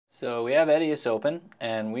So we have Edius open,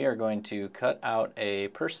 and we are going to cut out a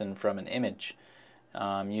person from an image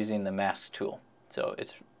using the mask tool. So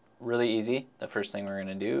it's really easy. The first thing we're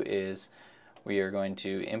going to do is we are going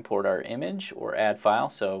to import our image or add file.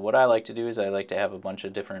 So what I like to do is I like to have a bunch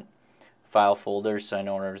of different file folders so I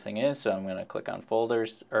know where everything is. So I'm going to click on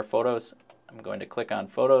folders or photos. I'm going to click on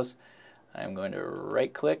photos. I'm going to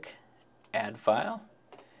right click, add file,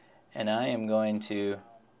 and I am going to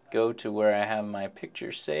go to where I have my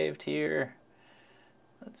picture saved here.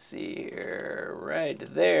 Let's see here, right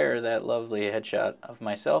there, that lovely headshot of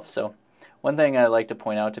myself. So one thing I like to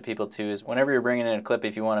point out to people too is whenever you're bringing in a clip,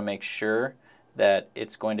 if you want to make sure that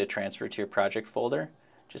it's going to transfer to your project folder,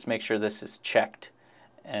 just make sure this is checked,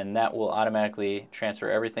 and that will automatically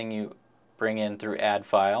transfer everything you bring in through add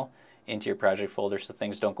file into your project folder so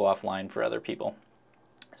things don't go offline for other people.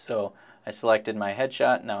 So I selected my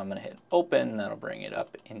headshot. Now I'm going to hit open. That'll bring it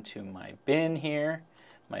up into my bin here,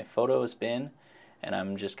 my photos bin, and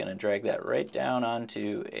I'm just going to drag that right down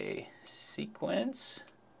onto a sequence.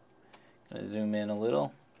 I'm going to zoom in a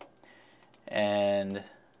little, and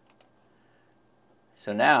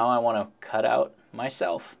so now I want to cut out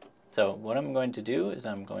myself. So what I'm going to do is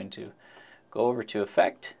I'm going to go over to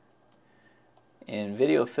Effect. In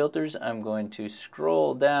Video Filters, I'm going to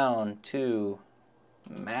scroll down to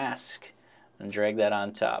Mask and drag that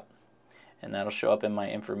on top, and that'll show up in my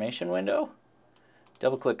information window.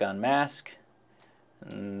 Double click on Mask,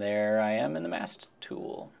 and there I am in the Mask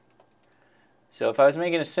tool. So if I was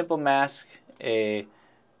making a simple mask, a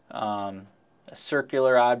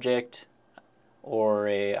circular object, or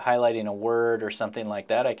highlighting a word or something like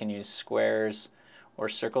that, I can use squares or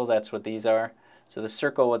circle. That's what these are. So the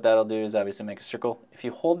circle, what that'll do is obviously make a circle. If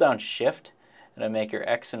you hold down Shift, it'll make your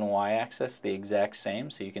X and Y axis the exact same,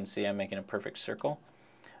 so you can see I'm making a perfect circle.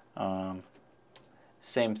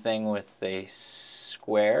 Same thing with a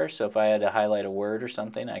square, so if I had to highlight a word or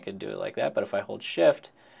something, I could do it like that, but if I hold Shift,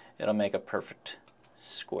 it'll make a perfect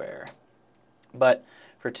square. But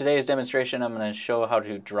for today's demonstration, I'm going to show how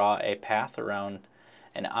to draw a path around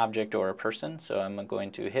an object or a person. So I'm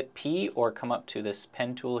going to hit P or come up to this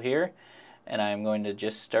pen tool here, and I'm going to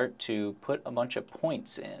just start to put a bunch of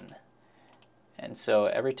points in. And so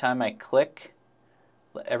every time I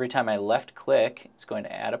left click, it's going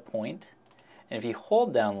to add a point. And if you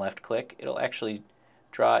hold down left click, it'll actually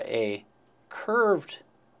draw a curved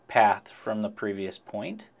path from the previous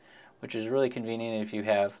point, which is really convenient if you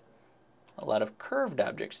have a lot of curved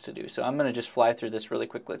objects to do. So I'm going to just fly through this really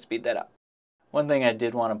quick. Let's speed that up. One thing I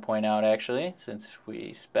did want to point out, actually, since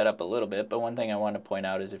we sped up a little bit, but one thing I want to point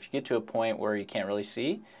out is if you get to a point where you can't really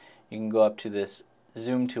see, you can go up to this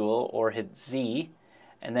zoom tool or hit Z,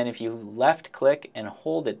 and then if you left click and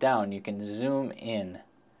hold it down, you can zoom in.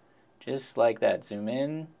 Just like that. Zoom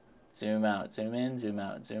in, zoom out, zoom in, zoom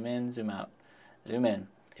out, zoom in, zoom out, zoom in.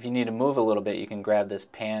 If you need to move a little bit, you can grab this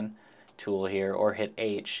pan tool here or hit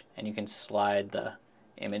H, and you can slide the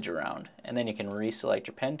image around. And then you can reselect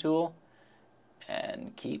your pen tool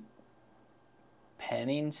and keep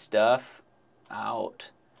penning stuff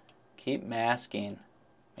out. Keep masking.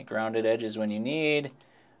 Make rounded edges when you need,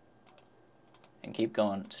 and keep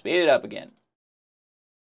going. Speed it up again.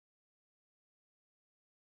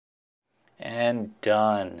 And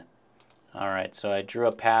done. Alright, so I drew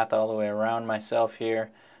a path all the way around myself here.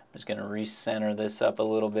 I'm just going to recenter this up a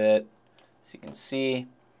little bit so you can see.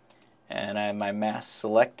 And I have my mask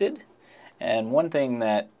selected. And one thing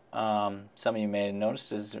that some of you may have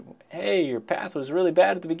noticed is, hey, your path was really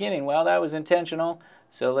bad at the beginning. Well, that was intentional.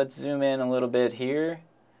 So let's zoom in a little bit here,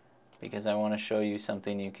 because I want to show you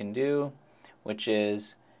something you can do, which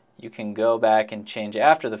is you can go back and change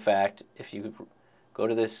after the fact. If you go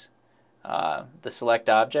to this, the select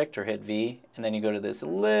object, or hit V, and then you go to this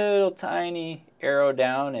little tiny arrow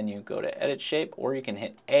down and you go to edit shape, or you can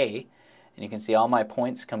hit A, and you can see all my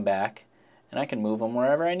points come back, and I can move them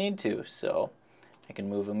wherever I need to. So I can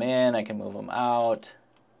move them in, I can move them out.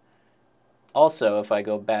 Also, if I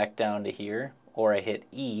go back down to here, or I hit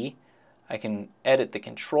E, I can edit the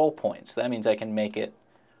control points. That means I can make it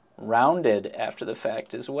rounded after the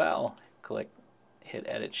fact as well. Click, hit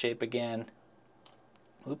edit shape again.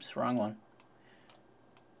 Oops, wrong one.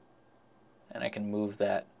 And I can move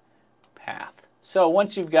that path. So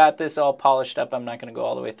once you've got this all polished up, I'm not going to go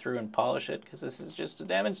all the way through and polish it because this is just a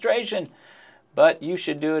demonstration. But you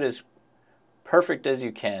should do it as perfect as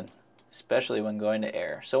you can, especially when going to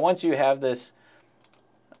air. So once you have this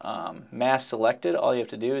mask selected, all you have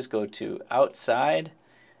to do is go to outside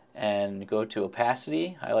and go to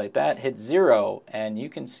opacity, highlight that, hit 0, and you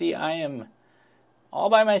can see I am all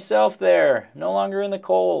by myself there, no longer in the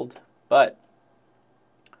cold. But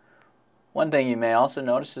One thing you may also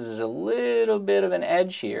notice is there's a little bit of an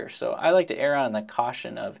edge here. So I like to err on the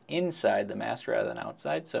caution of inside the mask rather than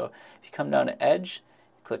outside. So if you come down to edge,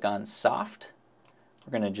 click on soft.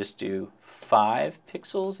 We're going to just do 5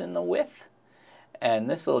 pixels in the width. And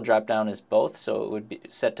this little drop down is both, so it would be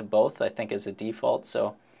set to both, I think, as a default.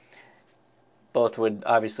 So both would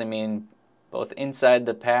obviously mean both inside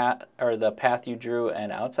the path, or the path you drew,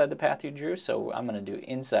 and outside the path you drew. So I'm going to do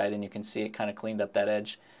inside, and you can see it kind of cleaned up that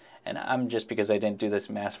edge. And I'm just, because I didn't do this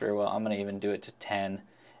mask very well, I'm going to even do it to 10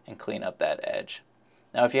 and clean up that edge.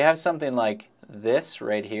 Now if you have something like this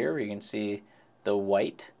right here, where you can see the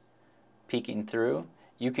white peeking through,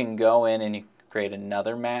 you can go in and you create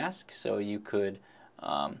another mask. So you could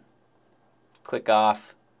click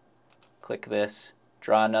off, click this,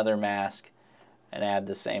 draw another mask, and add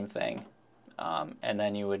the same thing. And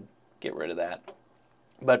then you would get rid of that.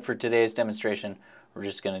 But for today's demonstration, we're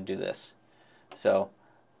just going to do this. So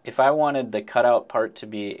if I wanted the cutout part to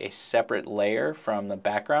be a separate layer from the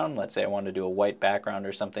background, let's say I wanted to do a white background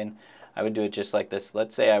or something, I would do it just like this.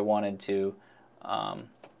 Let's say I wanted to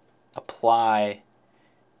apply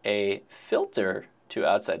a filter to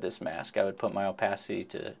outside this mask. I would put my opacity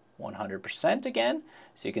to 100% again,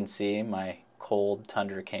 so you can see my cold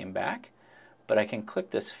tundra came back. But I can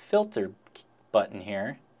click this filter button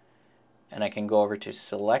here, and I can go over to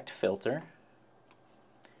select filter,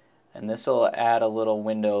 and this will add a little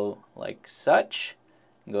window like such.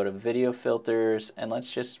 Go to video filters, and let's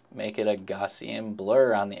just make it a Gaussian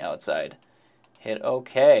blur on the outside. Hit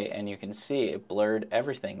OK, and you can see it blurred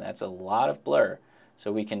everything. That's a lot of blur.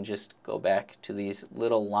 So we can just go back to these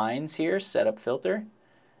little lines here, set up filter,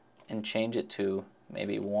 and change it to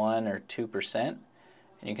maybe 1 or 2%. And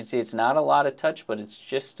you can see it's not a lot of touch, but it's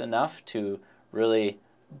just enough to really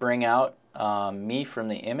bring out me from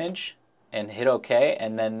the image, and hit OK.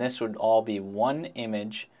 And then this would all be one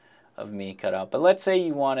image of me cut out. But let's say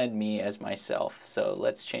you wanted me as myself. So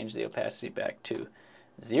let's change the opacity back to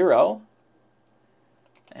 0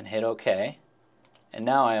 and hit OK. And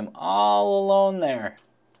now I am all alone there.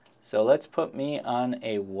 So let's put me on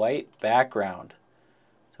a white background.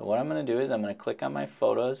 So what I'm going to do is I'm going to click on my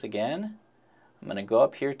photos again. I'm going to go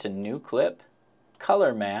up here to New Clip,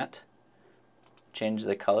 Color Matte, change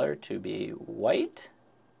the color to be white,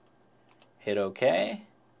 hit OK,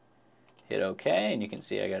 hit OK, and you can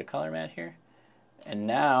see I got a color matte here. And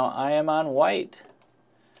now I am on white.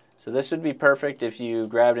 So this would be perfect if you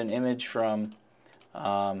grabbed an image from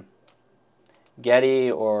Getty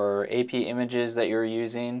or AP Images that you're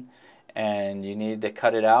using and you needed to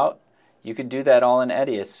cut it out. You could do that all in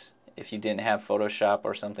Edius if you didn't have Photoshop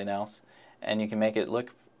or something else, and you can make it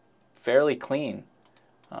look fairly clean.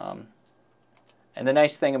 And the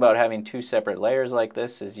nice thing about having 2 separate layers like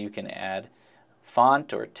this is you can add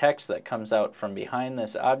font or text that comes out from behind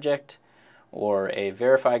this object, or a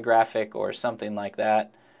verify graphic or something like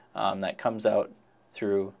that that comes out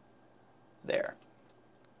through there.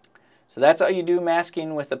 So that's how you do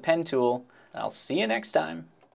masking with the pen tool. I'll see you next time.